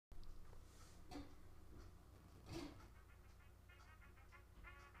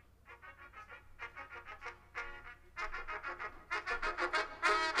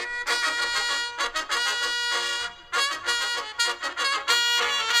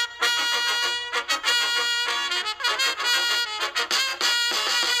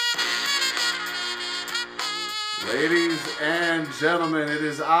Ladies and gentlemen, it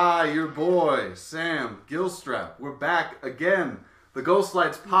is I, your boy, Sam Gilstrap. We're back again. The Ghost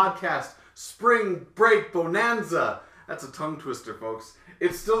Lights Podcast Spring Break Bonanza. That's a tongue twister, folks.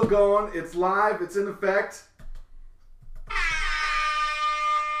 It's still going. It's live. It's in effect.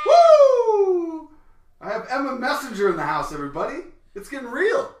 Woo! I have Emma Messenger in the house, everybody. It's getting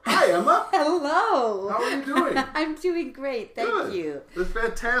real. Hi, Emma. Hello. How are you doing? I'm doing great. Thank you. That's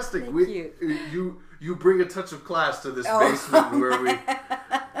fantastic. Thank you. You bring a touch of class to this basement where we...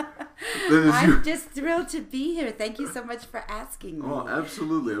 I'm just thrilled to be here. Thank you so much for asking me. Oh,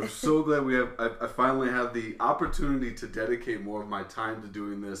 absolutely. I'm so glad I finally have the opportunity to dedicate more of my time to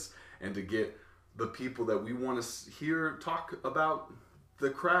doing this and to get the people that we want to hear talk about the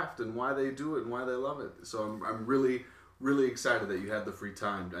craft and why they do it and why they love it. So I'm really excited that you had the free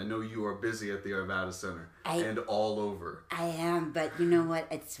time. I know you are busy at the Arvada Center and all over. I am, but you know what?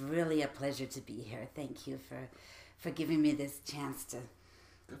 It's really a pleasure to be here. Thank you for giving me this chance to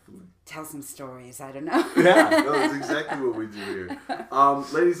tell some stories. I don't know. Yeah, no, that's exactly what we do here.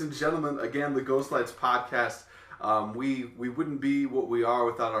 Ladies and gentlemen, again, the Ghost Lights Podcast. We wouldn't be what we are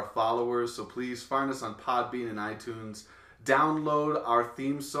without our followers, so please find us on Podbean and iTunes. Download our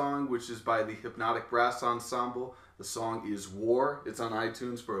theme song, which is by the Hypnotic Brass Ensemble. The song is War. It's on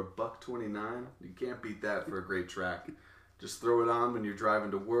iTunes for $1.29. You can't beat that for a great track. Just throw it on when you're driving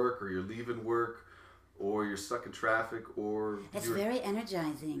to work or you're leaving work or you're stuck in traffic or it's very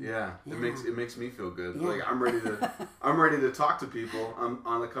energizing. Yeah. It makes me feel good. Yeah. Like I'm ready to talk to people. I'm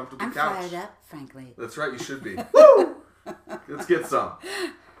on a comfortable couch. I'm fired up, frankly. That's right, you should be. Woo! Let's get some.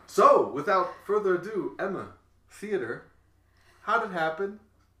 So, without further ado, Emma, theater. How did it happen?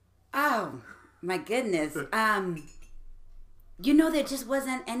 Oh, my goodness. There just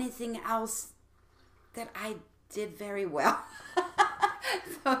wasn't anything else that I did very well.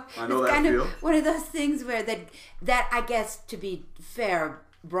 So I know it's that kind feel. of one of those things where that I guess, to be fair,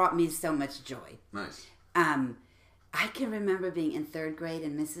 brought me so much joy. Nice. I can remember being in third grade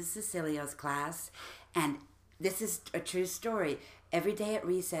in Mrs. Cecilio's class, and this is a true story. Every day at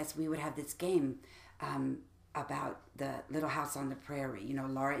recess, we would have this game about the Little House on the Prairie,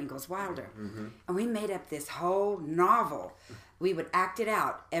 Laura Ingalls Wilder. Mm-hmm. And we made up this whole novel. We would act it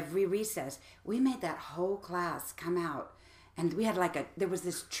out every recess. We made that whole class come out. And we had there was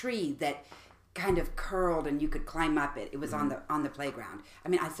this tree that kind of curled and you could climb up it. It was on the playground. I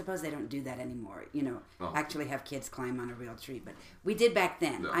mean, I suppose they don't do that anymore, actually have kids climb on a real tree. But we did back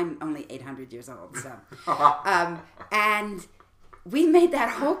then. No. I'm only 800 years old, so. And we made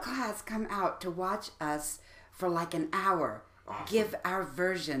that whole class come out to watch us for an hour, awesome. Give our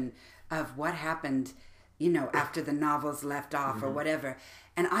version of what happened, after the novels left off or whatever.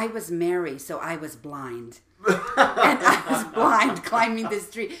 And I was Mary, so I was blind. And I was blind climbing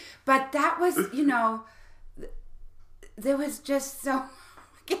this tree. But that was, there was just so... I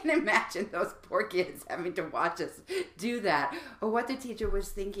can't imagine those poor kids having to watch us do that or what the teacher was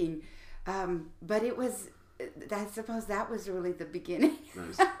thinking. But it was... I suppose that was really the beginning.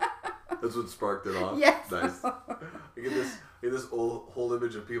 Nice. That's what sparked it off. Yes. Nice. I get this whole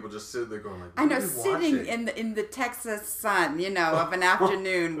image of people just sitting there going what I know, are you sitting watching? in the Texas sun, of an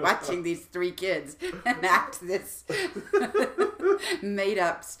afternoon, watching these three kids enact this made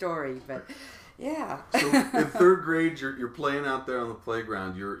up story. But yeah. So in third grade, you're playing out there on the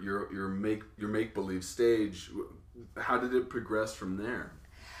playground. Your make believe stage. How did it progress from there?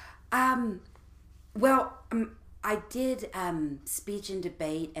 I did speech and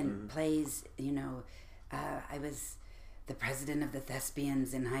debate and plays, I was the president of the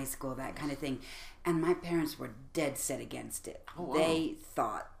Thespians in high school, that kind of thing. And my parents were dead set against it. Oh, wow. They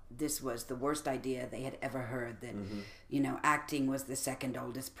thought this was the worst idea they had ever heard, that, acting was the second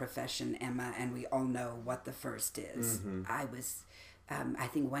oldest profession, Emma, and we all know what the first is. Mm-hmm. I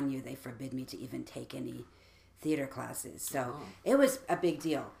think one year they forbid me to even take any theater classes. So it was a big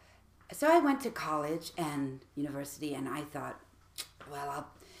deal. So I went to college and university, and I thought, well, I'll,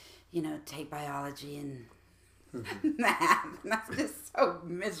 take biology and math. And I was just so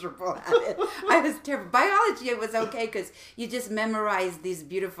miserable at it. I was terrible. Biology, it was okay because you just memorized these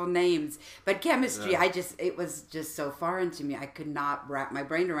beautiful names. But chemistry, it was just so foreign to me. I could not wrap my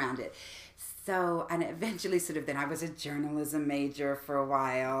brain around it. So, and eventually then I was a journalism major for a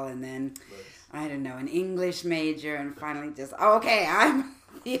while, and then, I don't know, an English major, and finally just, I'm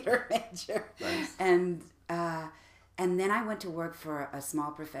theater major. Nice. And then I went to work for a small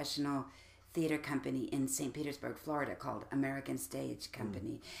professional theater company in St. Petersburg, Florida, called American Stage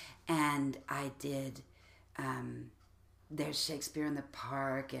Company. And I did there's Shakespeare in the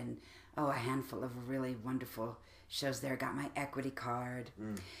Park and a handful of really wonderful shows there. Got my equity card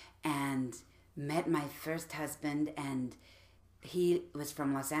and met my first husband, and he was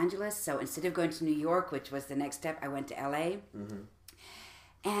from Los Angeles. So instead of going to New York, which was the next step, I went to LA.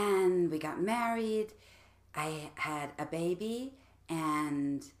 And we got married. I had a baby,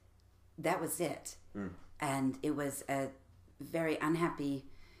 and that was it. And it was a very unhappy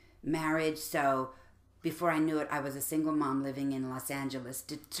marriage. So before I knew it, I was a single mom living in Los Angeles,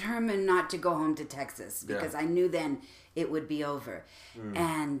 determined not to go home to Texas because I knew then it would be over.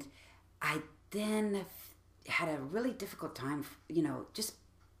 And I then had a really difficult time, just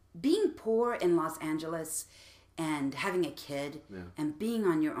being poor in Los Angeles and having a kid and being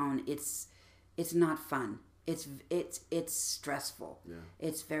on your own. It's not fun. It's stressful.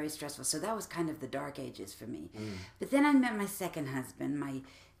 It's very stressful. So that was kind of the dark ages for me. But then I met my second husband, my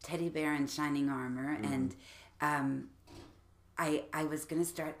teddy bear in shining armor, and I was going to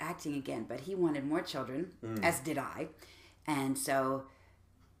start acting again, but he wanted more children, as did I. And so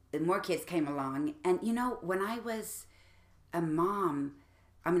the more kids came along. And, when I was a mom,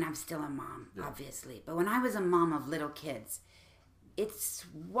 I'm still a mom, obviously, but when I was a mom of little kids, it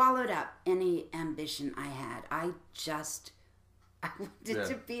swallowed up any ambition I had. I wanted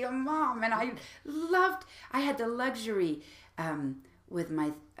to be a mom, and I had the luxury with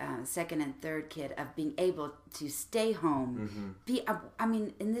my second and third kid of being able to stay home.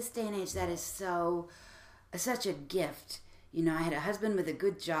 In this day and age, that is such a gift. I had a husband with a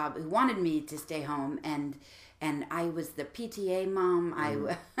good job who wanted me to stay home, and I was the PTA mom.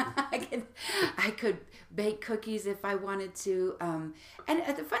 I could bake cookies if I wanted to. And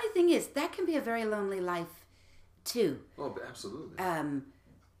the funny thing is, that can be a very lonely life, too. Oh, absolutely.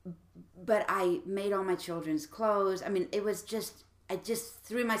 But I made all my children's clothes. It was just, I just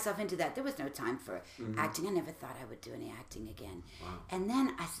threw myself into that. There was no time for acting. I never thought I would do any acting again. Wow. And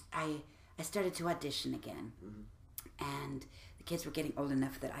then I started to audition again. And the kids were getting old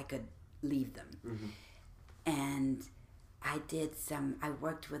enough that I could leave them. And I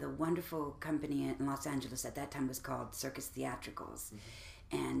worked with a wonderful company in Los Angeles. At that time, it was called Circus Theatricals.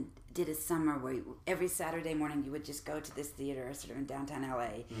 And did a summer where every Saturday morning you would just go to this theater sort of in downtown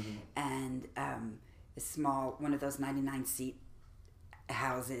LA, and a small, one of those 99-seat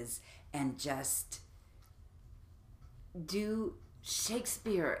houses, and just do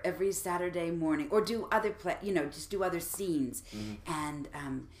Shakespeare every Saturday morning, or do other just do other scenes. And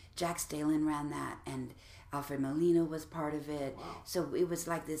Jack Stalin ran that, and Alfred Molina was part of it. Wow. So it was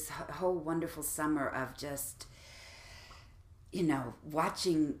like this whole wonderful summer of just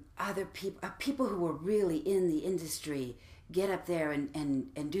watching other people who were really in the industry get up there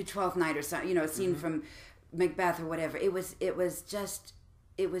and do 12th Night or something, a scene from Macbeth or whatever. It was just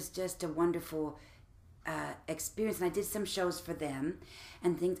a wonderful experience. And I did some shows for them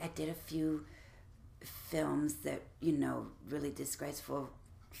and things. I did a few films that, really disgraceful,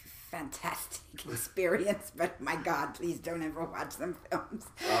 fantastic experience, but my God, please don't ever watch them films.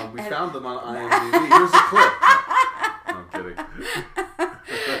 We found them on IMDb. Here's a clip. No, I'm kidding.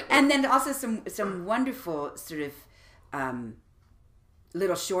 And then also some wonderful sort of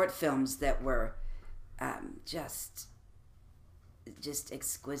little short films that were just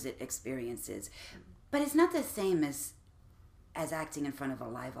exquisite experiences. But it's not the same as acting in front of a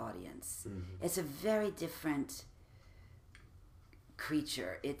live audience. It's a very different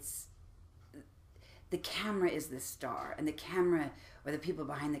creature. The camera is the star, and the camera or the people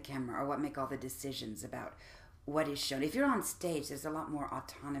behind the camera are what make all the decisions about what is shown. If you're on stage, there's a lot more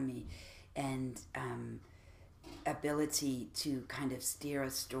autonomy and ability to kind of steer a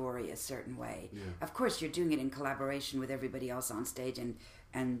story a certain way. Of course, you're doing it in collaboration with everybody else on stage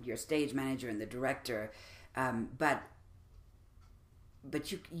and your stage manager and the director, but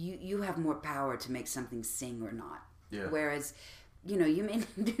you have more power to make something sing or not. Whereas, you may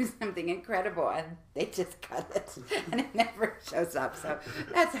do something incredible and they just cut it and it never shows up. So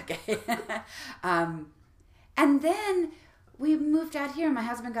that's okay. And then we moved out here. My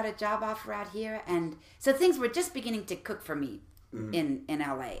husband got a job offer out here, and so things were just beginning to cook for me in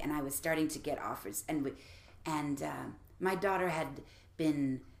LA, and I was starting to get offers. And my daughter had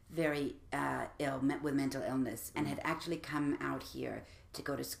been very ill with mental illness and had actually come out here to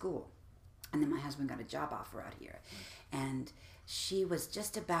go to school. And then my husband got a job offer out here, and she was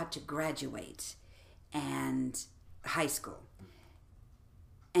just about to graduate and high school,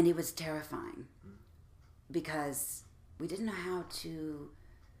 and it was terrifying because we didn't know how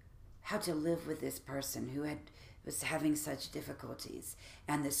to live with this person who was having such difficulties,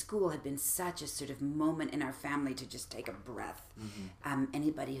 and the school had been such a sort of moment in our family to just take a breath.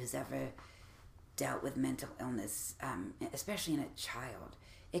 Anybody who's ever dealt with mental illness, especially in a child,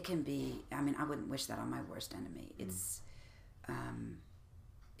 it can be, I wouldn't wish that on my worst enemy.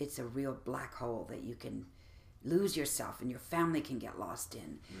 it's a real black hole that you can lose yourself and your family can get lost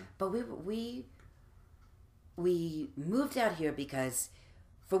in. Yeah. But we moved out here because,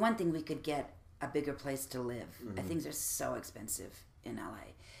 for one thing, we could get a bigger place to live. Mm-hmm. Things are so expensive in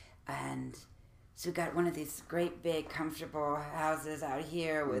LA. And so we got one of these great big comfortable houses out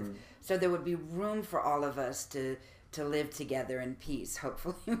here with so there would be room for all of us to live together in peace.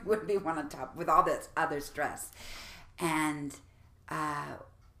 Hopefully we wouldn't be one on top with all this other stress. And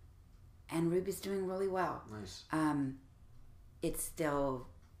Ruby's doing really well. Nice. It's still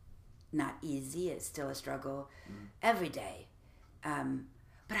not easy. It's still a struggle every day.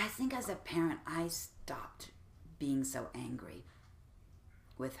 But I think as a parent, I stopped being so angry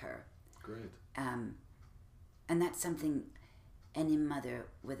with her. Great. And that's something any mother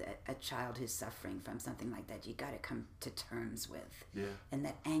with a child who's suffering from something like that, you got to come to terms with. Yeah. And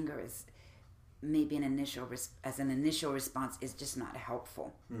that anger is maybe an initial response is just not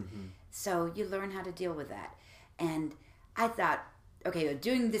helpful. Mm-hmm. So you learn how to deal with that. And I thought, okay,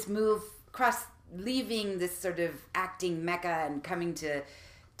 doing this move, leaving this sort of acting mecca and coming to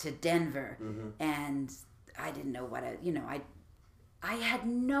Denver, and I didn't know what I had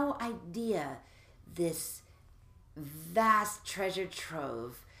no idea this vast treasure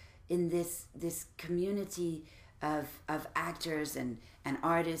trove in this community of actors and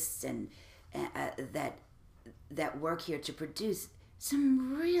artists and that work here to produce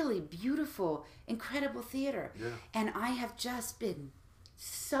some really beautiful, incredible theater. Yeah. And I have just been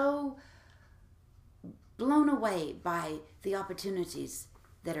so blown away by the opportunities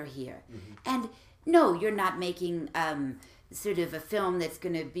that are here. Mm-hmm. And no, you're not making sort of a film that's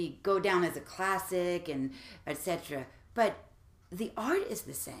going to go down as a classic and etc. But the art is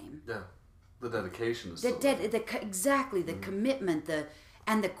the same. Yeah, the dedication is exactly the commitment,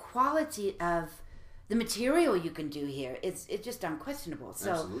 and the quality of the material you can do here. It's just unquestionable.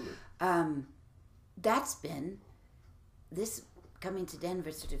 So, absolutely. That's been this coming to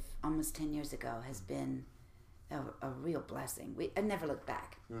Denver sort of almost 10 years ago has been a real blessing. I never looked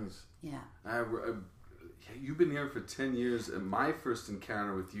back. Nice. Yeah. You've been here for 10 years, and my first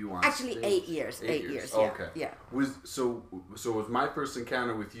encounter with you on actually stage, 8 years. 8 years. Oh, yeah. okay. Yeah. Was my first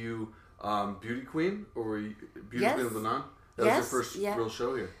encounter with you Beauty Queen or were you Beauty Yes. Queen of Lebanon? That Yes, was your first real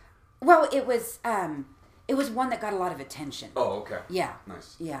show here. Well, it was one that got a lot of attention. Oh, okay. Yeah.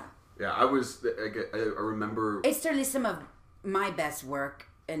 Nice. Yeah. Yeah, I remember. It's certainly some of my best work,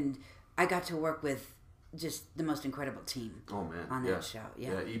 and I got to work with just the most incredible team. Oh man, on that show.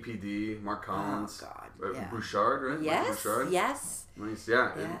 Yeah. Yeah, EPD, Mark Collins. Oh God. Yeah. Bouchard, right? Yes. Mark Bouchard. Yes. Nice.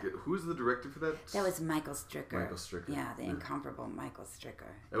 Yeah. Yeah. Who's the director for that? That was Michael Stricker. Michael Stricker. Yeah, the incomparable Michael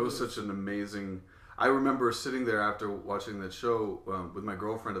Stricker. It was such an amazing. I remember sitting there after watching that show with my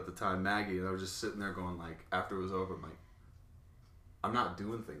girlfriend at the time, Maggie, and I was just sitting there going like, after it was over, I'm like, I'm not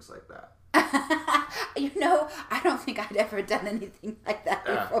doing things like that. I don't think I'd ever done anything like that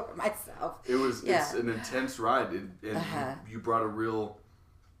before myself. It's an intense ride, and you brought a real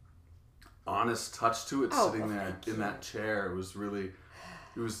honest touch to it, sitting there in that chair. It was really,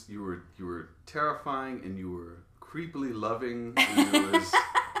 you were terrifying, and you were creepily loving, and it was,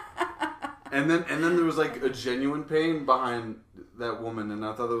 and then there was like a genuine pain behind that woman, and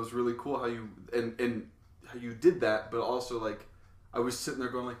I thought that was really cool how you and how you did that, but also like I was sitting there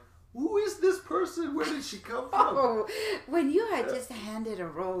going like, who is this person? Where did she come from? Oh, when you had just handed a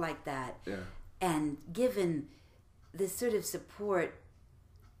role like that and given the sort of support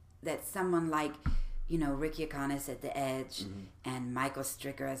that someone like, Rick Yaconis at The Edge and Michael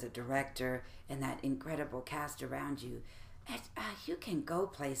Stricker as a director and that incredible cast around you, you can go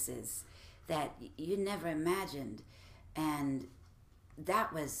places that you never imagined. And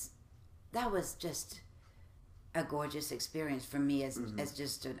that was just a gorgeous experience for me as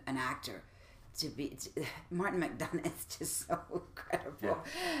just an actor. Martin McDonagh is just so incredible.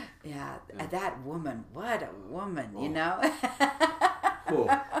 Yeah. That woman, what a woman, Cool.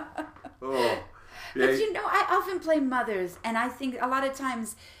 Oh. Yeah. But I often play mothers, and I think a lot of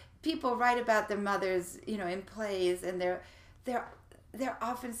times people write about their mothers, in plays, and they're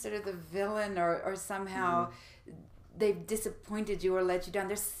often sort of the villain or somehow they've disappointed you or let you down.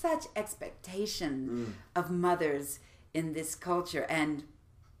 There's such expectation of mothers in this culture, and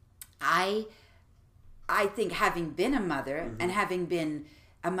I think having been a mother and having been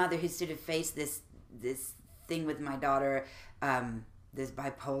a mother who sort of faced this thing with my daughter, this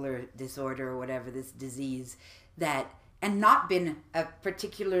bipolar disorder or whatever, this disease, and not been a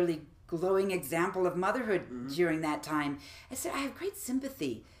particularly glowing example of motherhood during that time, I said I have great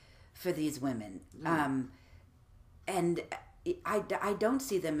sympathy for these women. And I don't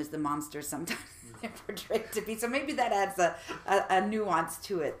see them as the monster sometimes they're portrayed to be. So maybe that adds a nuance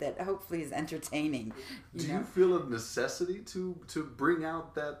to it that hopefully is entertaining. Do you feel a necessity to bring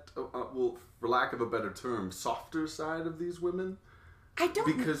out that, well, for lack of a better term, softer side of these women? I don't.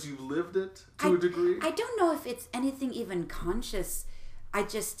 Because you lived it to a degree? I don't know if it's anything even conscious.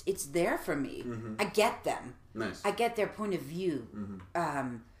 It's there for me. Mm-hmm. I get them. Nice. I get their point of view.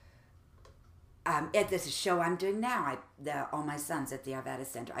 Mm-hmm. At this show I'm doing now, All My Sons at the Arvada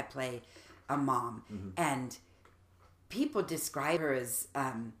Center, I play a mom. Mm-hmm. And people describe her as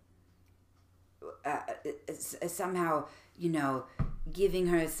somehow, giving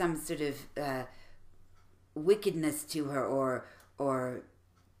her some sort of wickedness to her or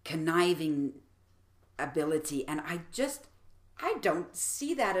conniving ability. And I don't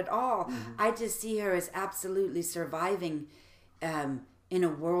see that at all. Mm-hmm. I just see her as absolutely surviving in a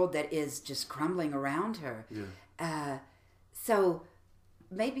world that is just crumbling around her. Yeah. So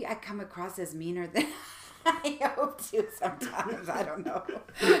maybe I come across as meaner than I hope to sometimes. I don't know.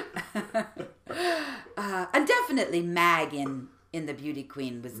 And definitely Mag in The Beauty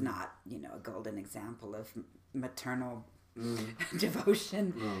Queen was not, a golden example of maternal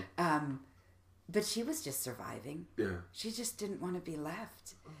devotion. No. But she was just surviving. Yeah. She just didn't want to be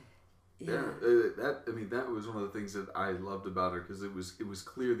left. Yeah. That was one of the things that I loved about her, because it was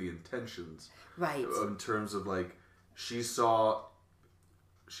clear the intentions. Right. In terms of like, she saw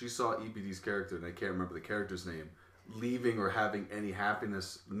EPD's character, and I can't remember the character's name, leaving or having any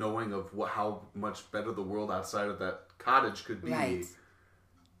happiness, knowing of how much better the world outside of that cottage could be. Right.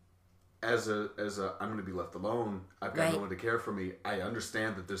 As a I'm going to be left alone. I've got no one to care for me. I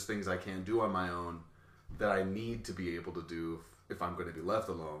understand that there's things I can't do on my own that I need to be able to do if I'm going to be left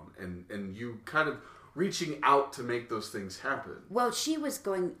alone. And you kind of reaching out to make those things happen. Well, she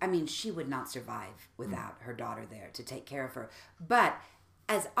would not survive without her daughter there to take care of her. But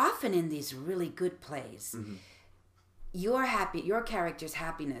as often in these really good plays, your character's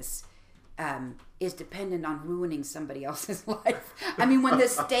happiness is dependent on ruining somebody else's life. When the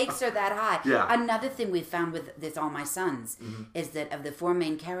stakes are that high. Yeah. Another thing we found with this All My Sons is that of the four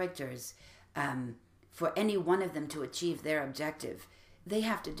main characters, for any one of them to achieve their objective, they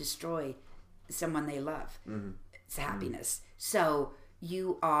have to destroy someone they love. It's happiness. So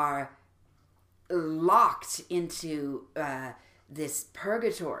you are locked into this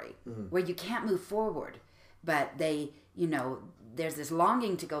purgatory where you can't move forward. But there's this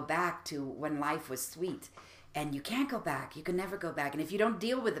longing to go back to when life was sweet, and you can't go back. You can never go back. And if you don't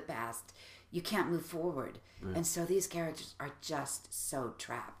deal with the past, you can't move forward. Right. And so these characters are just so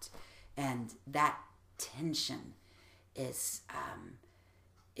trapped, and that tension is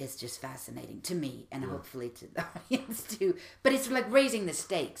just fascinating to me, and hopefully to the audience too. But it's like raising the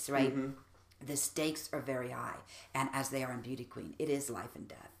stakes, right? Mm-hmm. The stakes are very high, and as they are in Beauty Queen, it is life and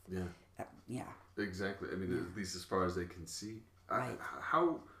death. Yeah. Yeah. Exactly. At least as far as they can see. Right.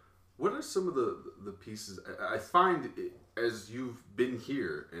 What are some of the pieces? I find as you've been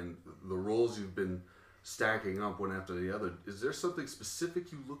here and the roles you've been stacking up one after the other, is there something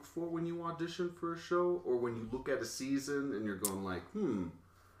specific you look for when you audition for a show, or when you look at a season and you're going like,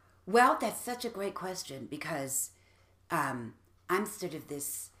 Well, that's such a great question, because I'm sort of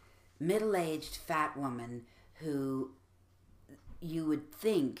this middle-aged fat woman who you would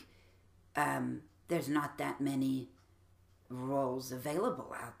think there's not that many roles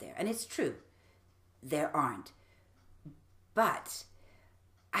available out there. And it's true. There aren't. But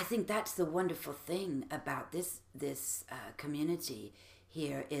I think that's the wonderful thing about this community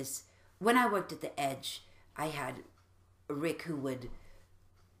here is when I worked at the Edge, I had Rick who would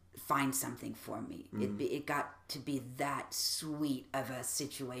find something for me. It got to be that sweet of a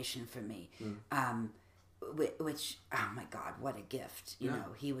situation for me. Which, oh my God, what a gift,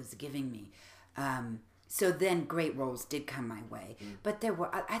 he was giving me. So then great roles did come my way. But there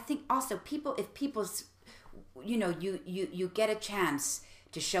were, I think also people's, you get a chance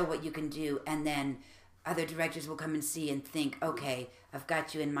to show what you can do, and then other directors will come and see and think, okay, I've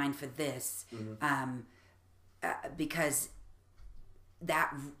got you in mind for this. Because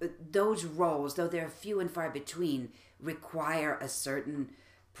those roles, though they're few and far between, require a certain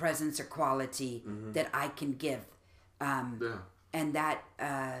presence or quality that I can give. And that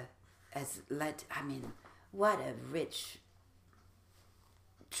has led, what a rich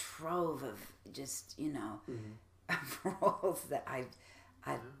trove of just, roles that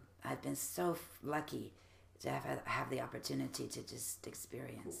I've been so lucky to have the opportunity to just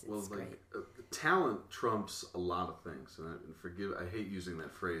experience. It's great. Talent trumps a lot of things, and I hate using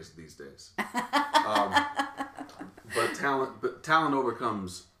that phrase these days. But talent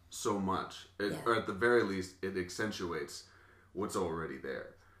overcomes so much, or at the very least, it accentuates what's already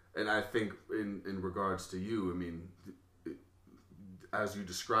there. And I think in regards to you, I mean, as you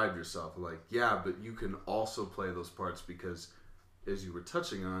described yourself, like, yeah, but you can also play those parts because, as you were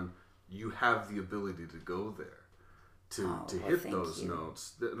touching on, you have the ability to go there, to hit those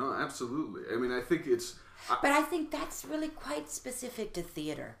notes. No, absolutely. I mean, I think it's... But I think that's really quite specific to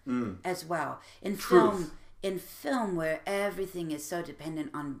theater as well. In film, where everything is so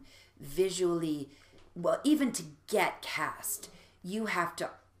dependent on visually, well, even to get cast, you have to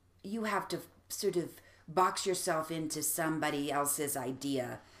sort of box yourself into somebody else's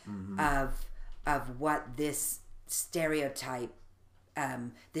idea of what this stereotype,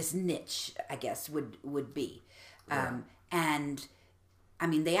 this niche, I guess, would be. And I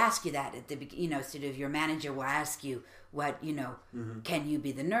mean, they ask you that at the beginning, sort of your manager will ask you what, can you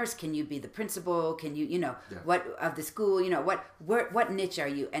be the nurse? Can you be the principal? Can you, what of the school, what niche are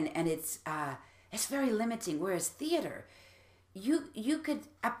you? And it's very limiting. Whereas theater, you could,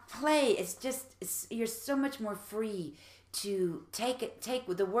 a play, you're so much more free to take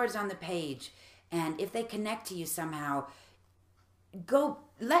the words on the page. And if they connect to you somehow, go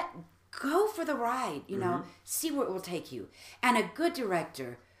for the ride, see where it will take you. And a good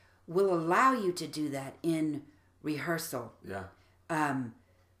director will allow you to do that in rehearsal. Yeah.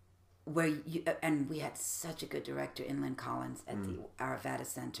 Where and we had such a good director in Lynn Collins at the Arvada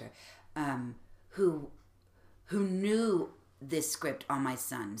Center, who knew this script on my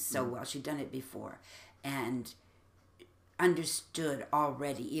son so well. She'd done it before and understood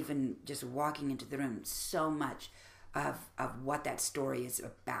already, even just walking into the room, so much of what that story is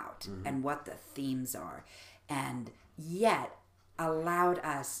about and what the themes are, and yet allowed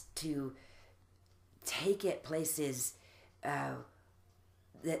us to take it places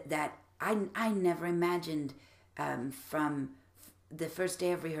that I never imagined from the first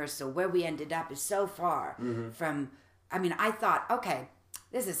day of rehearsal. Where we ended up is so far from. I mean, I thought, okay,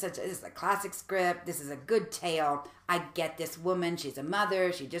 this is a classic script. This is a good tale. I get this woman. She's a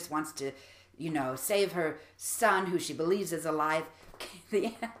mother. She just wants to, save her son, who she believes is alive.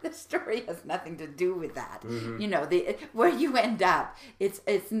 The story has nothing to do with that. Where you end up,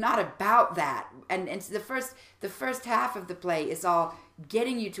 it's not about that. And it's the first half of the play is all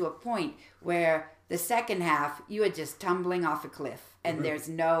getting you to a point where the second half you are just tumbling off a cliff. And there's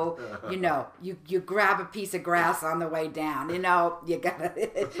no, you grab a piece of grass on the way down, you gotta,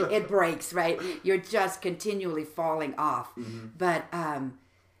 it breaks, right? You're just continually falling off. But,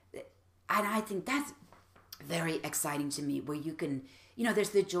 and I think that's very exciting to me, where you can, there's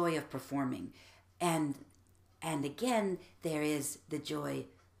the joy of performing. And again, there is the joy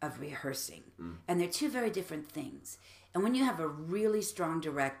of rehearsing. And they're two very different things. And when you have a really strong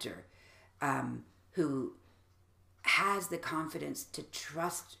director who has the confidence to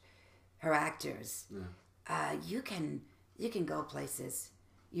trust her actors, you can go places.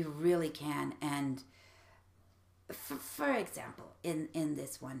 You really can. And for example, in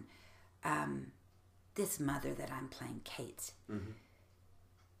this one, this mother that I'm playing, Kate,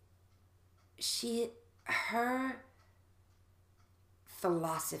 her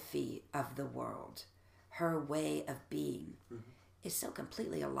philosophy of the world, her way of being, is so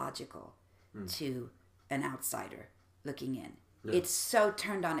completely illogical to an outsider looking in. Yeah. It's so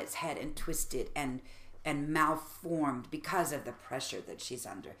turned on its head and twisted and malformed because of the pressure that she's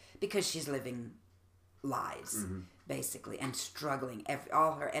under, because she's living lies, basically, and struggling.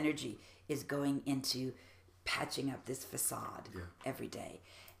 All her energy is going into patching up this facade every day.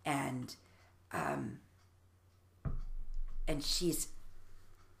 And she's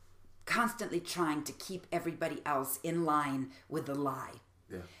constantly trying to keep everybody else in line with the lie.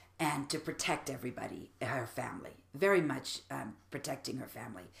 Yeah. And to protect everybody, her family. Very much protecting her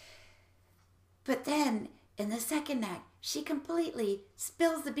family. But then, in the second act, she completely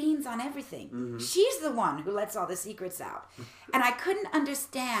spills the beans on everything. She's the one who lets all the secrets out. And I couldn't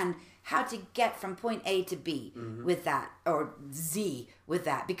understand how to get from point A to B with that, or Z with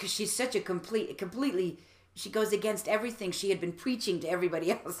that, because she's such a completely, she goes against everything she had been preaching to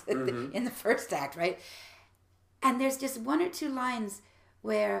everybody else in the first act, right? And there's just one or two lines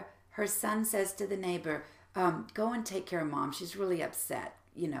where her son says to the neighbor, go and take care of Mom. She's really upset.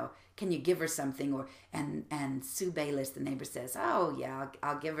 Can you give her something? And Sue Bayless, the neighbor, says, oh yeah,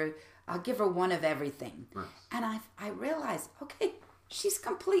 I'll give her one of everything. Nice. And I realized, okay, she's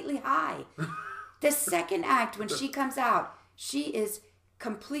completely high. The second act, when she comes out, she is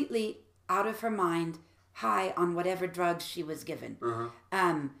completely out of her mind, high on whatever drugs she was given.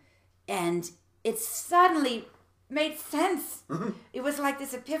 And it suddenly made sense. It was like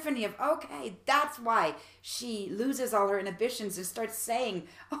this epiphany of, okay, that's why she loses all her inhibitions and starts saying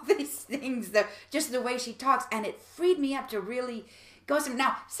all these things, just the way she talks. And it freed me up to really goes from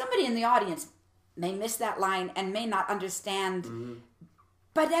now. Somebody in the audience may miss that line and may not understand,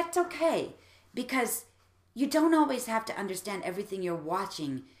 but that's okay because you don't always have to understand everything you're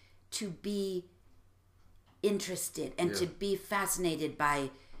watching to be interested and to be fascinated by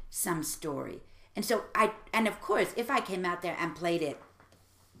some story. And so and of course, if I came out there and played it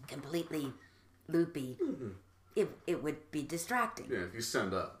completely loopy, it would be distracting. Yeah, if you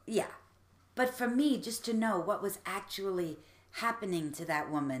stand up. Yeah. But for me, just to know what was actually happening to that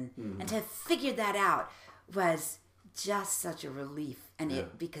woman and to figure that out was just such a relief. And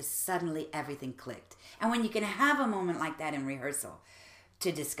because suddenly everything clicked. And when you can have a moment like that in rehearsal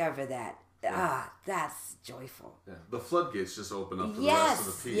to discover that, that's joyful. Yeah. The floodgates just open up for the rest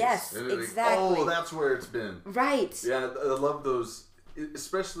of the piece. Yes, exactly. Oh, that's where it's been. Right. Yeah, I love those,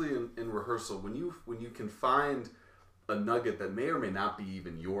 especially in rehearsal, when you can find a nugget that may or may not be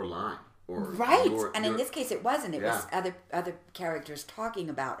even your line. Right, and in this case it wasn't. It was other characters talking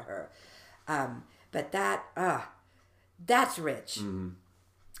about her. But that's rich. And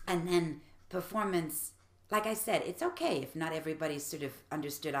then performance, like I said, it's okay if not everybody sort of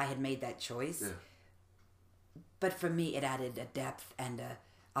understood I had made that choice. Yeah. But for me, it added a depth and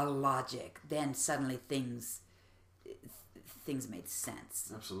a logic. Then suddenly things made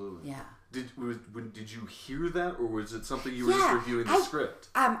sense. Absolutely. Yeah. Did you hear that, or was it something you were just reviewing the script?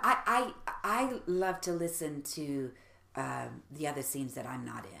 I love to listen to the other scenes that I'm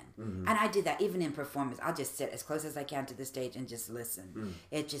not in, and I do that even in performance. I'll just sit as close as I can to the stage and just listen.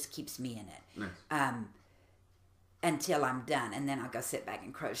 It just keeps me in it. Nice. Until I'm done, and then I'll go sit back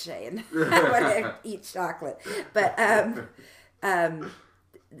and crochet and whatever, eat chocolate. But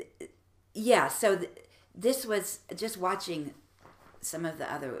so this was just watching some of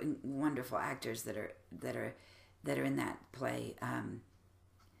the other wonderful actors that are in that play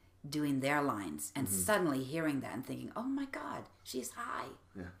doing their lines, and suddenly hearing that and thinking, "Oh my God, she's high.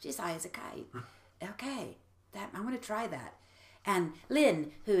 Yeah. She's high as a kite." Okay, I'm going to try that. And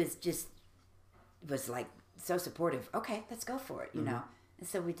Lynn, who was like so supportive. Okay, let's go for it. You know, and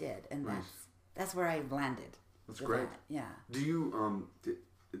so we did, and that's where I landed. That's great. Yeah. Do you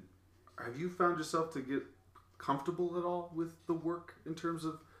have you found yourself to get comfortable at all with the work in terms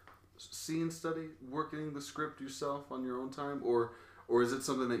of scene study, working the script yourself on your own time, or is it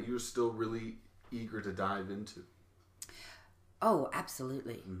something that you're still really eager to dive into? Oh,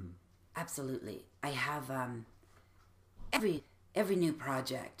 absolutely. Absolutely. I have every new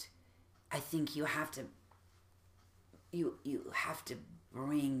project, I think you have to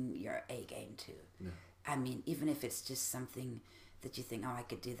bring your A game to. Yeah. I mean, even if it's just something that you think, "Oh, I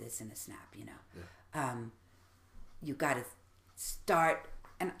could do this in a snap," you know. Yeah. You got to start,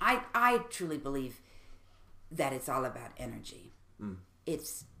 and I truly believe that it's all about energy.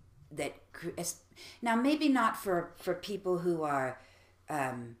 It's that now maybe not for people who are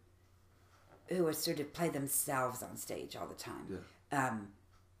sort of play themselves on stage all the time. Yeah.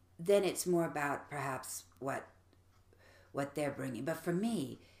 Then it's more about perhaps what they're bringing. But for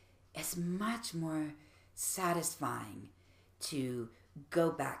me, it's much more satisfying to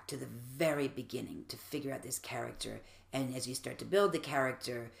go back to the very beginning to figure out this character, and as you start to build the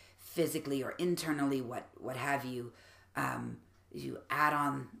character physically or internally, what have you, you add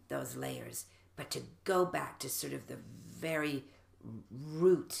on those layers, but to go back to sort of the very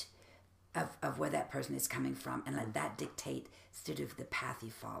root of where that person is coming from, and let that dictate sort of the path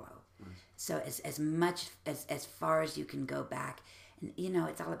you follow. So as much as far as you can go back, and you know,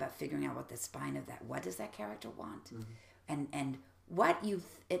 it's all about figuring out what the spine of that, what does that character want, and what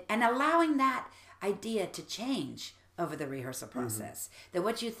and allowing that idea to change over the rehearsal process. That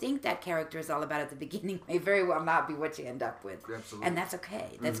what you think that character is all about at the beginning may very well not be what you end up with. Absolutely. And that's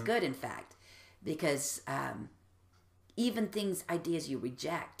okay. That's good, in fact, because even ideas you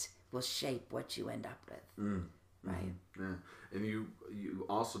reject will shape what you end up with. Right? Yeah. And you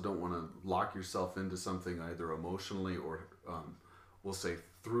also don't want to lock yourself into something either emotionally or we'll say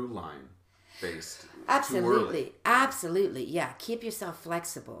through line based. Absolutely. Yeah. Keep yourself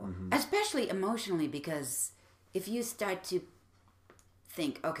flexible, especially emotionally, because if you start to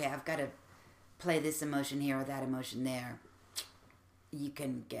think, okay, I've got to play this emotion here or that emotion there, you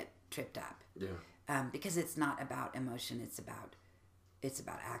can get tripped up. Yeah. Because it's not about emotion; it's about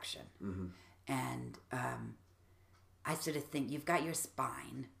action. And I sort of think you've got your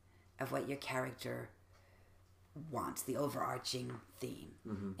spine of what your character wants, the overarching theme,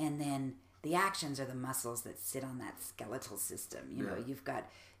 and then the actions are the muscles that sit on that skeletal system. You know, you've got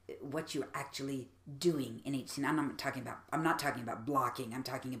what you're actually doing in each scene. I'm not talking about blocking. I'm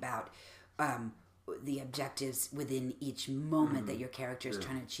talking about the objectives within each moment that your character is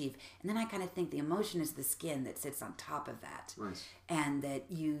trying to achieve. And then I kind of think the emotion is the skin that sits on top of that. Nice. And that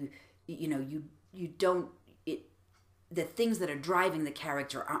you don't, the things that are driving the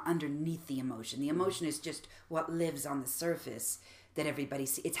character are underneath the emotion. The emotion is just what lives on the surface that everybody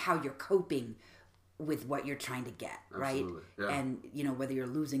sees. It's how you're coping with what you're trying to get, right? Yeah. And, whether you're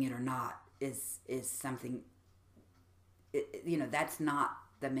losing it or not is something, that's not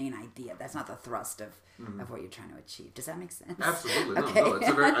the main idea. That's not the thrust of what you're trying to achieve. Does that make sense? Absolutely. Okay. No, it's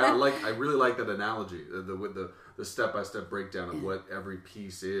a very, I really like that analogy, with the step-by-step breakdown of what every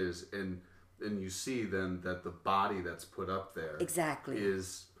piece is, and you see then that the body that's put up there exactly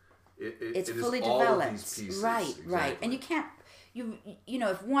is it's it fully is developed. All of these pieces. Right, exactly. right. And you can't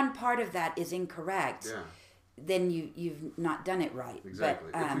if one part of that is incorrect, then you've not done it right. Exactly.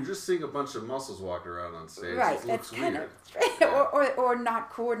 But, if you're just seeing a bunch of muscles walking around on stage, right, it that's looks kind weird. of or not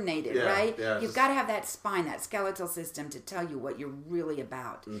coordinated, right? Yeah, You've got to have that spine, that skeletal system to tell you what you're really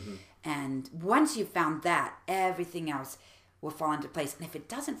about. And once you've found that, everything else will fall into place. And if it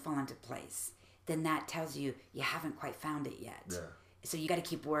doesn't fall into place, then that tells you haven't quite found it yet. Yeah. So you got to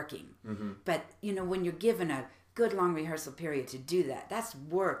keep working. But when you're given a good long rehearsal period to do that, that's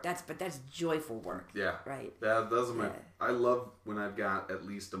work. That's joyful work. Yeah. Right. Those are I love when I've got at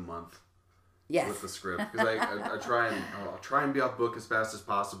least a month. Yes. With the script, because I I'll try and be off book as fast as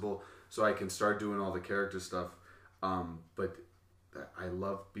possible so I can start doing all the character stuff. But I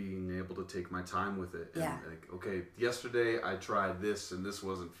love being able to take my time with it. And okay, yesterday I tried this and this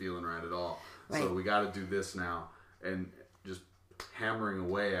wasn't feeling right at all. Right. So we got to do this now, and just hammering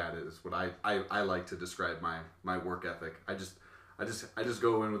away at it is what I like to describe my work ethic. I just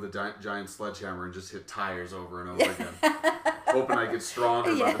go in with a giant sledgehammer and just hit tires over and over again, hoping I get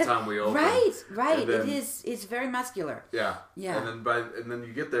stronger by the time we open. Right. Then, it's very muscular. Yeah. And then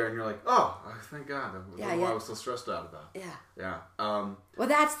you get there and you're like, oh, thank God. I don't know why I was so stressed out about it. Yeah. Yeah. Well,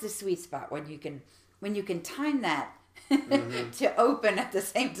 that's the sweet spot when you can time that to open at the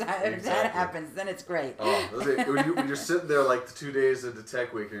same time. Exactly. If that happens, then it's great. Oh, when you're sitting there like the 2 days into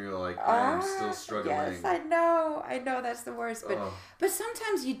Tech Week and you're like, I'm still struggling. Yes, I know that's the worst. But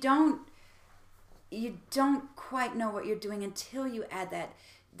sometimes you don't quite know what you're doing until you add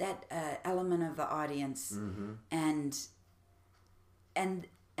that element of the audience, and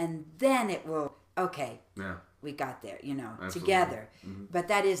then it will. Okay, we got there. Absolutely. Together. But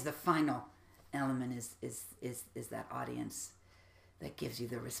that is the final element is that audience that gives you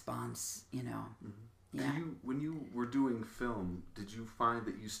the response, Yeah. When you were doing film, did you find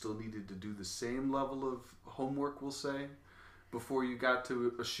that you still needed to do the same level of homework, we'll say, before you got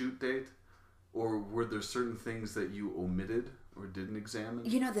to a shoot date? Or were there certain things that you omitted or didn't examine?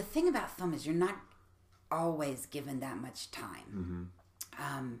 The thing about film is you're not always given that much time.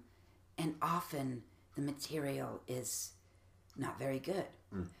 And often the material is not very good.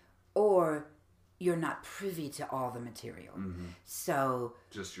 Or you're not privy to all the material. So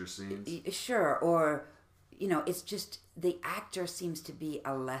just your scenes? Sure. Or, it's just the actor seems to be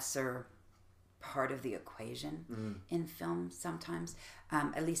a lesser part of the equation in film sometimes.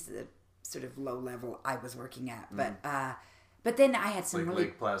 At least the sort of low level I was working at. But then I had some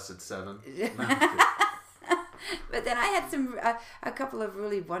Lake Placid 7? But then I had a couple of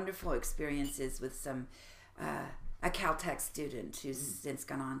really wonderful experiences with a Caltech student who's since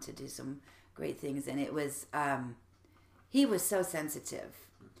gone on to do some great things, and it was he was so sensitive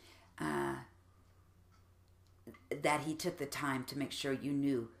that he took the time to make sure you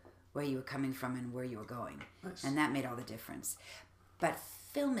knew where you were coming from and where you were going. Nice. And that made all the difference. But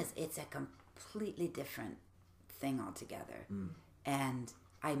film it's a completely different thing altogether. And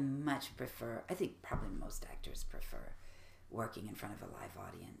I much prefer, I think probably most actors prefer working in front of a live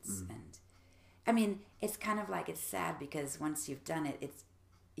audience. And I mean, it's kind of like, it's sad because once you've done it, it's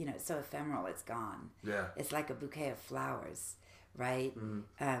it's so ephemeral, it's gone. Yeah. It's like a bouquet of flowers, right?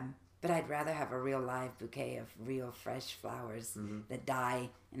 But I'd rather have a real live bouquet of real fresh flowers that die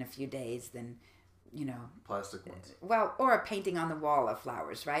in a few days than, plastic ones. Well, or a painting on the wall of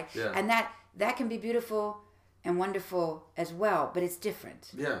flowers, right? Yeah. And that can be beautiful and wonderful as well, but it's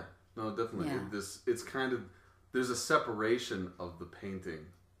different. Yeah. No, definitely. Yeah. It's kind of, there's a separation of the painting.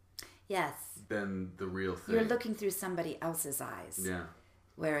 Yes. Than the real thing. You're looking through somebody else's eyes. Yeah.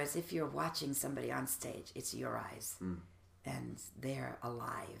 Whereas if you're watching somebody on stage, it's your eyes. And they're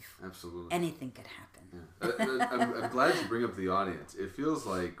alive. Absolutely. Anything could happen. Yeah. I'm glad you bring up the audience. It feels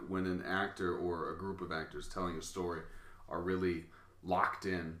like when an actor or a group of actors telling a story are really locked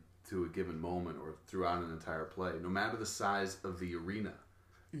in to a given moment or throughout an entire play, no matter the size of the arena,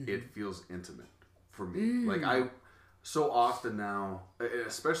 it feels intimate for me. Like So often now,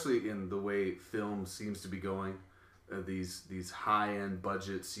 especially in the way film seems to be going, these high-end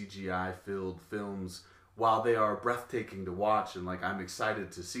budget CGI filled films, while they are breathtaking to watch and like I'm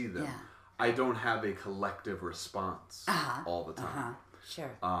excited to see them, I don't have a collective response all the time.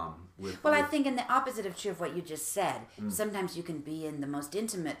 Sure. I think in the opposite of true of what you just said, sometimes you can be in the most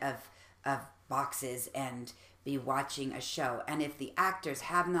intimate of boxes and be watching a show, and if the actors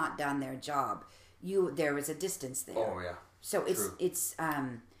have not done their job, there is a distance there. Oh yeah. So it's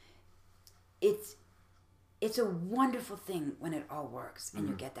a wonderful thing when it all works and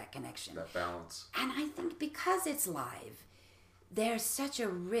you get that connection. That balance. And I think because it's live, there's such a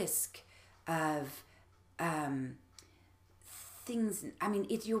risk of things. I mean,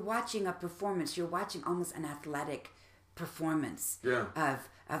 if you're watching a performance, you're watching almost an athletic performance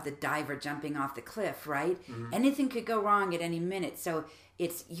of the diver jumping off the cliff, right? Anything could go wrong at any minute. So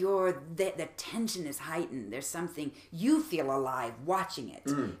it's the tension is heightened. There's something, you feel alive watching it.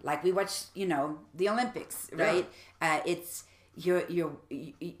 Like we watch, the Olympics, right? It's you're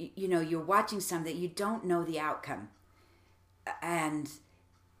watching something, you don't know the outcome. And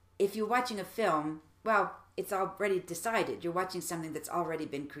if you're watching a film, well, it's already decided. You're watching something that's already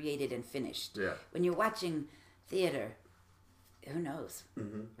been created and finished. Yeah. When you're watching theater, who knows,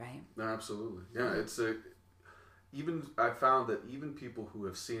 right? No, absolutely. Yeah, I found that even people who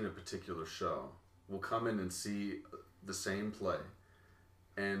have seen a particular show will come in and see the same play,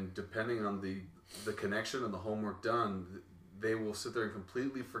 and depending on the connection and the homework done, they will sit there and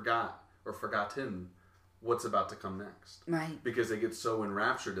completely forgotten what's about to come next. Right. Because they get so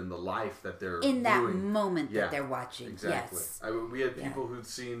enraptured in the life that they're in that doing. moment that they're watching. Exactly. Yes. We had people who'd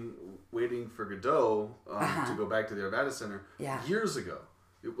seen Waiting for Godot to go back to the Arvada Center years ago,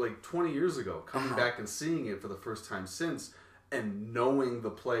 like 20 years ago, coming back and seeing it for the first time since, and knowing the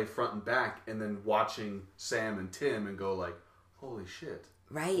play front and back, and then watching Sam and Tim and go like, holy shit.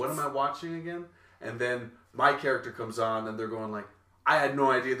 Right. What am I watching again? And then my character comes on and they're going like, I had no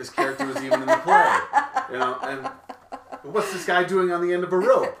idea this character was even in the play. And what's this guy doing on the end of a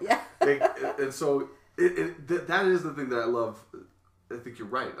rope? And so that is the thing that I love. I think you're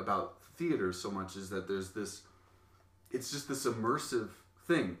right about theater so much, is that there's this, it's just this immersive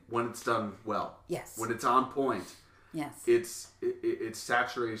thing when it's done well. Yes. When it's on point. Yes. It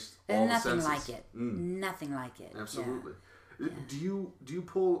saturates all the senses. Nothing like it. Nothing like it. Absolutely. Yeah. Do you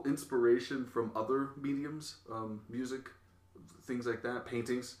pull inspiration from other mediums, music, things like that,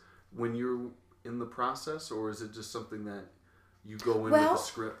 paintings, when you're in the process, or is it just something that you go in with a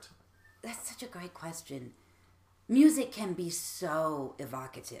script? That's such a great question. Music can be so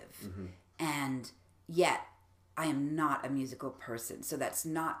evocative, and yet I am not a musical person, so that's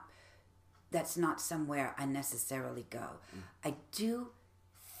not somewhere I necessarily go. I do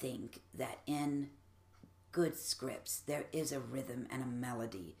think that in good scripts there is a rhythm and a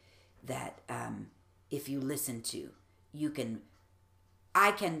melody that if you listen to, you can.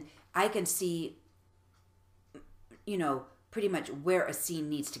 I can see, pretty much where a scene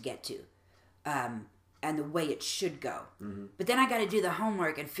needs to get to, and the way it should go. But then I got to do the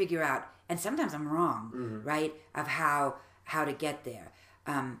homework and figure out, and sometimes I'm wrong, right, of how to get there.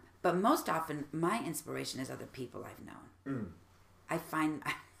 But most often, my inspiration is other people I've known. I find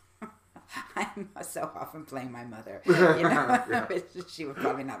I'm so often playing my mother, She would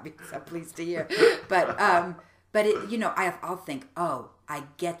probably not be so pleased to hear, but I'll think, oh, I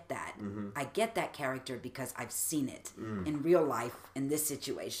get that. I get that character because I've seen it in real life in this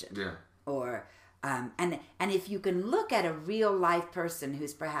situation. Yeah. Or, and if you can look at a real life person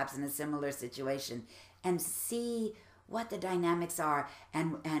who's perhaps in a similar situation and see what the dynamics are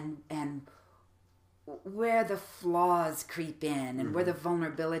and where the flaws creep in and where the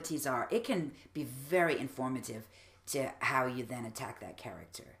vulnerabilities are, it can be very informative to how you then attack that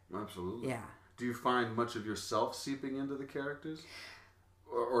character. Absolutely. Yeah. Do you find much of yourself seeping into the characters?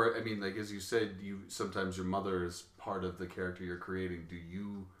 Or I mean, like as you said, sometimes your mother is part of the character you're creating.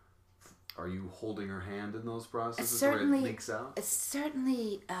 Are you holding her hand in those processes where it leaks out?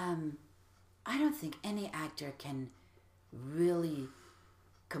 Certainly, I don't think any actor can really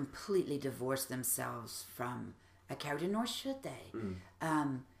completely divorce themselves from a character, nor should they.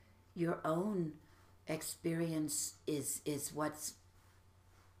 Your own experience is what's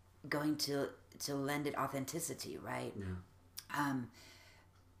going to lend it authenticity, right? Yeah.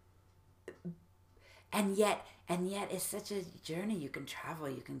 And yet it's such a journey. You can travel,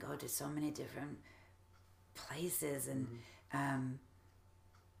 you can go to so many different places, and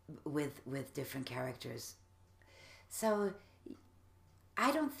with different characters. So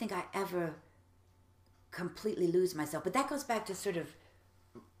I don't think I ever completely lose myself, but that goes back to sort of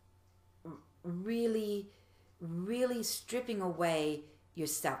really really stripping away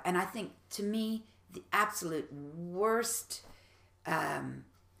yourself. And I think, to me, the absolute worst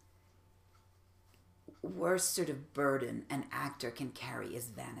sort of burden an actor can carry is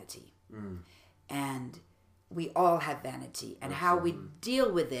vanity. And we all have vanity, and how we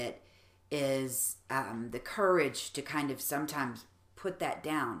deal with it is the courage to kind of sometimes put that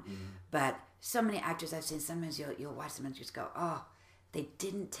down. But so many actors I've seen, sometimes you'll watch them and just go, oh, they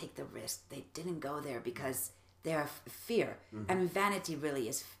didn't take the risk, they didn't go there because they're fear. I mean, vanity really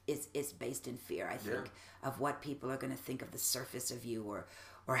is based in fear, I think, of what people are going to think of the surface of you,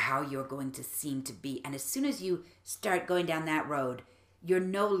 or how you're going to seem to be. And as soon as you start going down that road, you're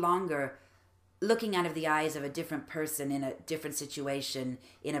no longer looking out of the eyes of a different person in a different situation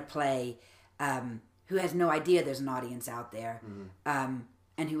in a play, who has no idea there's an audience out there,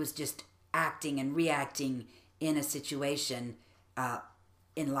 and who is just acting and reacting in a situation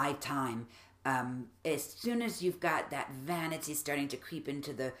in lifetime. As soon as you've got that vanity starting to creep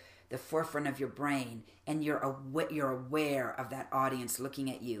into the forefront of your brain, and you're aware of that audience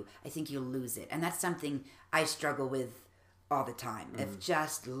looking at you, I think you'll lose it. And that's something I struggle with all the time, of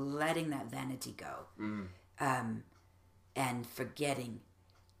just letting that vanity go, and forgetting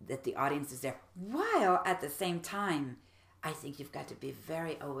that the audience is there, while at the same time I think you've got to be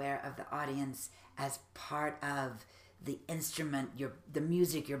very aware of the audience as part of the instrument, the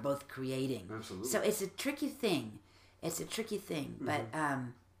music you're both creating. Absolutely. So it's a tricky thing. But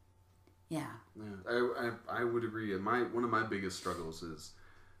yeah. I would agree. And one of my biggest struggles is,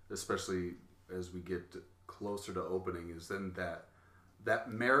 especially as we get closer to opening, is then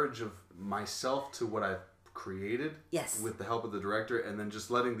that marriage of myself to what I've created, with the help of the director, and then just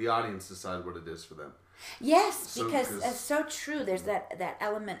letting the audience decide what it is for them. Yes, because it's so true. There's that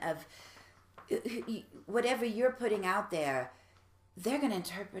element of whatever you're putting out there, they're going to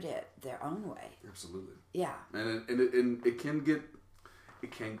interpret it their own way. Absolutely. Yeah. And it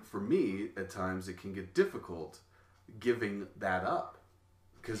can, for me, at times, it can get difficult giving that up.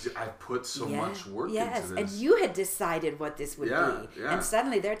 Because I put so much work into this. And you had decided what this would be. Yeah. And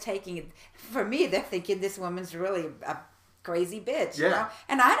suddenly they're taking it. For me, they're thinking this woman's really a crazy bitch. You know?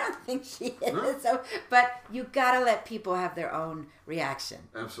 And I don't think she is. No. So, but you got to let people have their own reaction.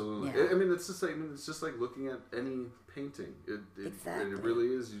 Absolutely. Yeah. I mean, it's just like looking at any painting. Exactly. It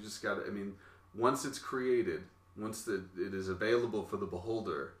really is. You just got to, I mean, once it's created, once it is available for the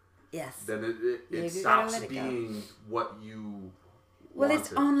beholder, then it stops being what you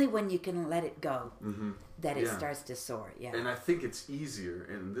it's only when you can let it go that it starts to soar. Yeah. And I think it's easier,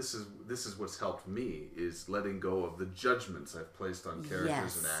 and this is what's helped me, is letting go of the judgments I've placed on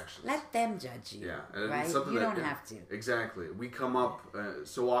characters and actions. Let them judge you. Yeah, and right? You don't have to. Exactly. We come up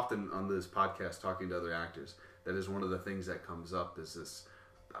so often on this podcast talking to other actors. That is one of the things that comes up, is this: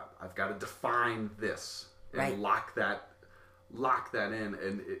 I've got to define this and lock that in,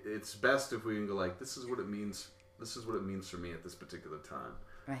 and it's best if we can go like, this is what it means. This is what it means for me at this particular time.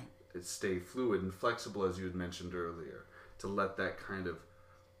 Right. It's stay fluid and flexible, as you had mentioned earlier, to let that kind of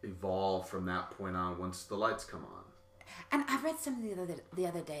evolve from that point on once the lights come on. And I read something the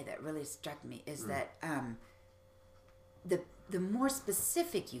other day that really struck me, is that the more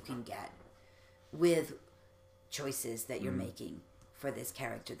specific you can get with choices that you're making for this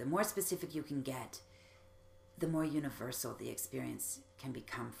character, the more specific you can get, the more universal the experience can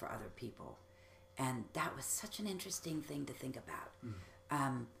become for other people. And that was such an interesting thing to think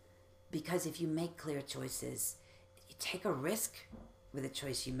about. Because if you make clear choices, you take a risk with a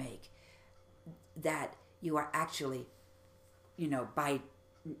choice you make, that you are actually, by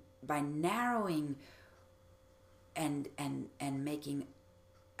narrowing and making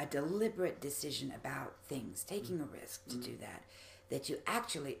a deliberate decision about things, taking a risk to do that you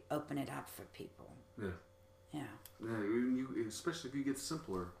actually open it up for people. Yeah. Especially if you get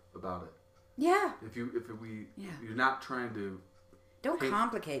simpler about it. Yeah. You're not trying to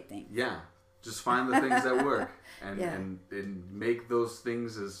complicate things. Yeah. Just find the things that work and make those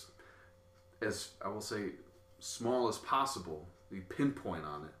things as I will say small as possible. You pinpoint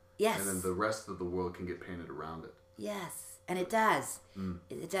on it. Yes. And then the rest of the world can get painted around it. Yes. And it does.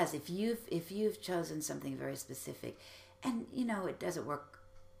 It does. If you've chosen something very specific, and it doesn't work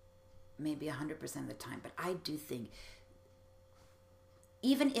maybe 100% of the time, but I do think,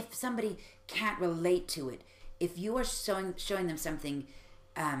 even if somebody can't relate to it, if you are showing them something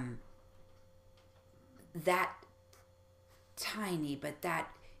that tiny, but that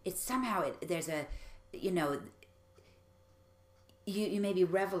it's somehow there's a you may be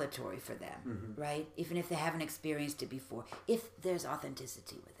revelatory for them, right? Even if they haven't experienced it before, if there's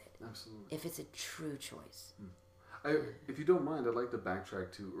authenticity with it. Absolutely. If it's a true choice. If you don't mind, I'd like to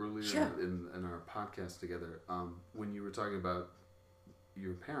backtrack to earlier Sure. in our podcast together. When you were talking about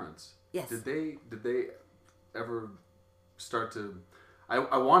your parents, Yes. did they ever start to?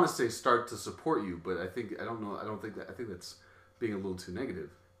 I want to say start to support you, but I think that's being a little too negative.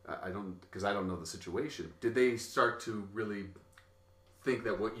 Because I don't know the situation. Did they start to really think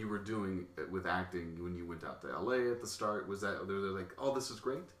that what you were doing with acting when you went out to LA at the start was that they're like, oh, this is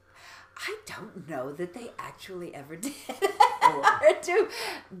great? I don't know that they actually ever did. Oh. Or do.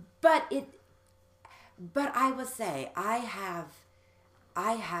 But I will say I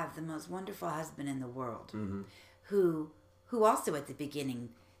have the most wonderful husband in the world, Mm-hmm. who also at the beginning,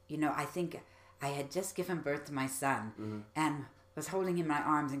 I think I had just given birth to my son, Mm-hmm. and was holding him in my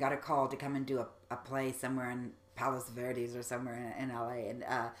arms and got a call to come and do a play somewhere in Palos Verdes or somewhere in LA, and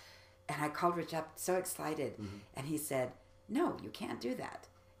I called Rich up so excited, Mm-hmm. and he said, "No, you can't do that."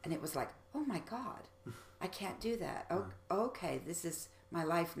 And it was like, oh my God, I can't do that. Oh, okay, this is my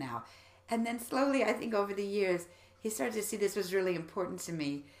life now. And then slowly, I think over the years, he started to see this was really important to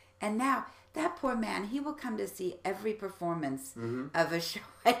me. And now, that poor man, he will come to see every performance of a show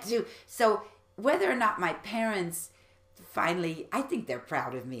I do. So whether or not my parents finally, I think they're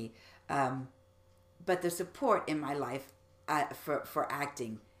proud of me. But the support in my life for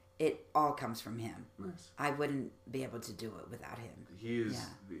acting, it all comes from him. Nice. I wouldn't be able to do it without him.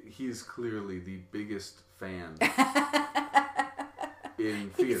 He is clearly the biggest fan in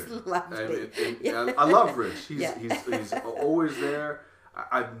theater. He's lovely. I love Rich. He's Yeah. he's always there.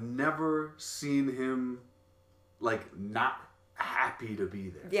 I've never seen him like not happy to be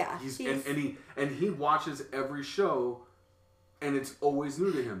there. Yeah, and he watches every show, and it's always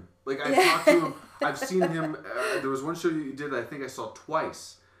new to him. Like I talked to him, I've seen him. There was one show you did that I think I saw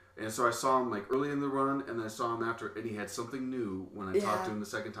twice, and so I saw him like early in the run, and then I saw him after, and he had something new when I talked to him the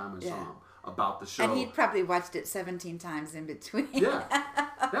second time I saw him about the show. And he'd probably watched it 17 times in between. Yeah,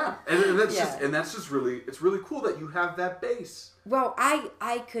 and that's just really, it's really cool that you have that base. Well,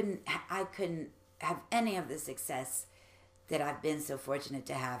 I couldn't have any of the success that I've been so fortunate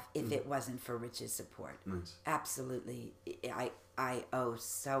to have if it wasn't for Rich's support. Nice. Absolutely, I owe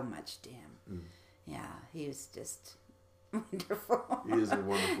so much to him. Yeah, he was just wonderful. He is a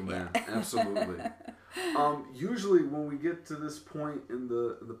wonderful man. Absolutely. Usually when we get to this point in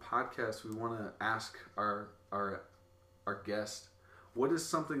the podcast, we want to ask our guest, what is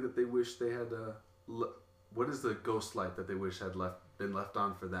something that they wish they had what is the ghost light that they wish had been left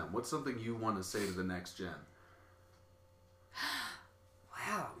on for them? What's something you want to say to the next gen?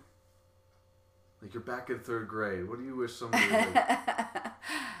 Wow. Like you're back in third grade. What do you wish somebody would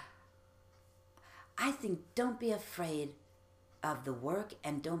I think don't be afraid of the work,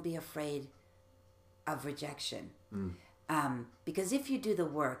 and don't be afraid of rejection. Because if you do the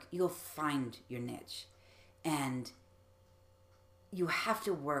work, you'll find your niche. And you have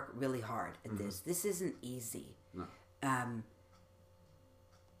to work really hard at this. This isn't easy. No.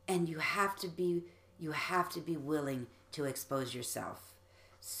 And you have to be willing to expose yourself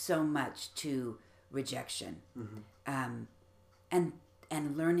so much to rejection. And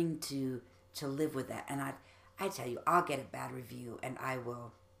learning to live with that. And I tell you, I'll get a bad review and I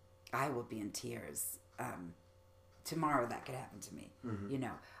will be in tears. Tomorrow that could happen to me.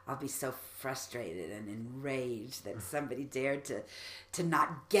 I'll be so frustrated and enraged that somebody dared to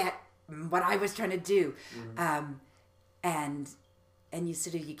not get what I was trying to do. And you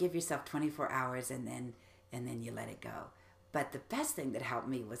sort of, you give yourself 24 hours and then you let it go. But the best thing that helped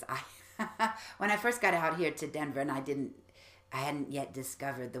me was when I first got out here to Denver, and I hadn't yet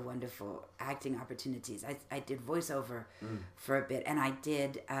discovered the wonderful acting opportunities. I did voiceover for a bit, and I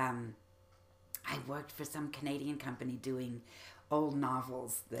did. I worked for some Canadian company doing old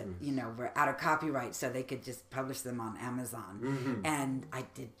novels that were out of copyright, so they could just publish them on Amazon. And I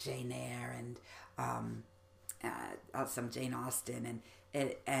did Jane Eyre and some Jane Austen,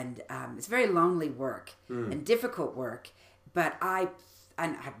 and it's very lonely work and difficult work. But I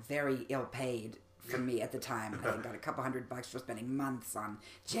very ill paid for me at the time. I got a couple $100 for spending months on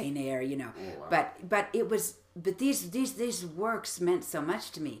Jane Eyre, Oh, wow. But these works meant so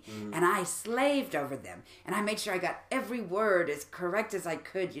much to me, and I slaved over them, and I made sure I got every word as correct as I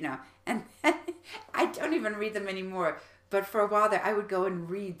could, and I don't even read them anymore. But for a while there, I would go and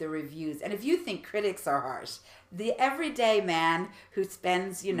read the reviews. And if you think critics are harsh, the everyday man who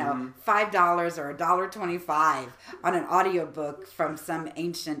spends, $5 or $1.25 on an audiobook from some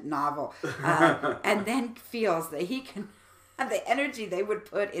ancient novel, and then feels that he can have the energy they would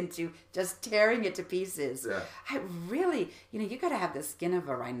put into just tearing it to pieces. Yeah. I really, you got to have the skin of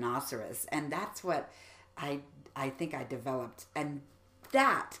a rhinoceros. And that's what I think I developed. And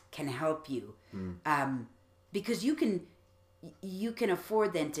that can help you. because you can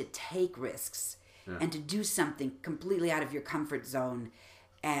afford then to take risks and to do something completely out of your comfort zone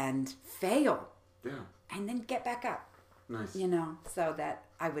and fail. Yeah. And then get back up. Nice. So that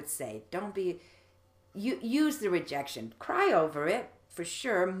I would say, don't be, use the rejection. Cry over it, for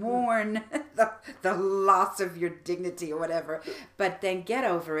sure. Mourn the loss of your dignity or whatever. But then get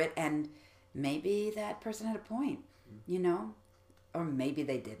over it, and maybe that person had a point, or maybe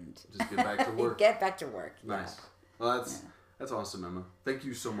they didn't. Just get back to work. Get back to work. Nice. Well, that's awesome, Emma. Thank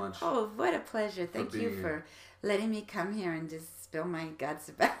you so much. Oh, what a pleasure. Thank you for letting me come here and just spill my guts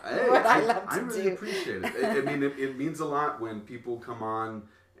about Hey, what I love to do. I really appreciate it. I mean, it means a lot when people come on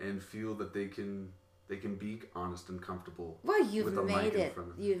and feel that they can be honest and comfortable. Well, you've with a made mic in it. front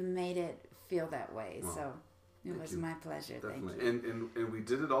of them. You've made it feel that way. Well, So it was my pleasure. Definitely. Thank you. And we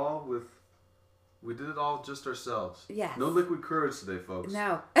did it all just ourselves. Yes. No liquid courage today, folks.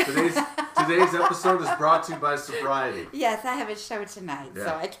 No. Today's episode is brought to you by sobriety. Yes, I have a show tonight, so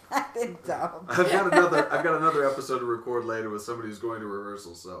I can't indulge. I've got another episode to record later with somebody who's going to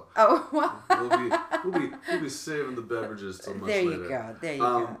rehearsal. So we'll be saving the beverages till much later. There you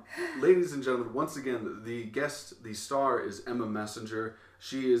go. Ladies and gentlemen, once again, the star is Emma Messenger.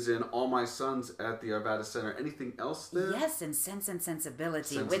 She is in All My Sons at the Arvada Center. Anything else there? Yes, and Sense and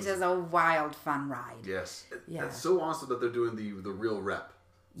Sensibility, which is a wild, fun ride. Yes. Yeah. It's so awesome that they're doing the real rep.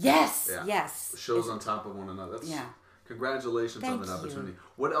 Yes, Yeah. yes. Shows on top of one another. Congratulations on that opportunity.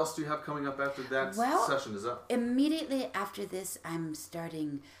 What else do you have coming up after that session is up? Immediately after this, I'm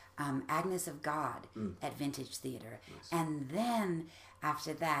starting Agnes of God at Vintage Theater. Nice. And then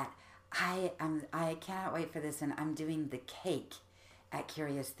after that, I cannot wait for this, and I'm doing The Cake at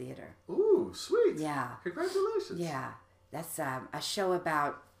Curious Theater. Ooh, sweet. Yeah. Congratulations. Yeah. That's a show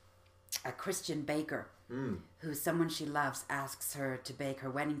about a Christian baker who someone she loves asks her to bake her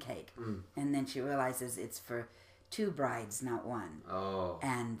wedding cake. And then she realizes it's for 2 brides, not 1. Oh.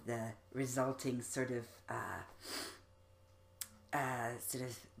 And the resulting sort of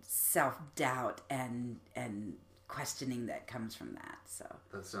self-doubt and questioning that comes from that. So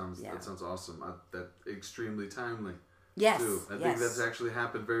that sounds awesome. That extremely timely. Yes, too. I think that's actually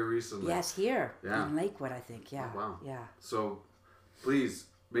happened very recently. Yes, here in Lakewood, I think. Yeah. Oh, wow. Yeah. So please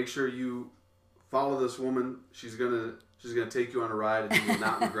make sure you follow this woman. She's gonna take you on a ride, and you will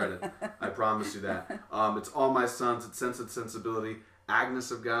not regret it. I promise you that. It's All My Sons. It's Sense and Sensibility.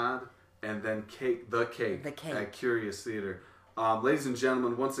 Agnes of God, and then The Cake at Curious Theater. Ladies and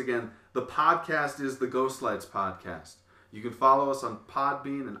gentlemen, once again, the podcast is the Ghost Lights Podcast. You can follow us on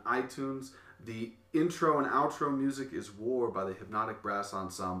Podbean and iTunes. The intro and outro music is War by the Hypnotic Brass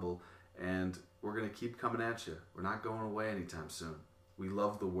Ensemble, and we're going to keep coming at you. We're not going away anytime soon. We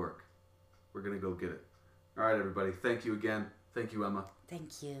love the work. We're going to go get it. All right, everybody. Thank you again. Thank you, Emma.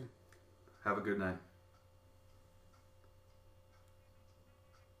 Thank you. Have a good night.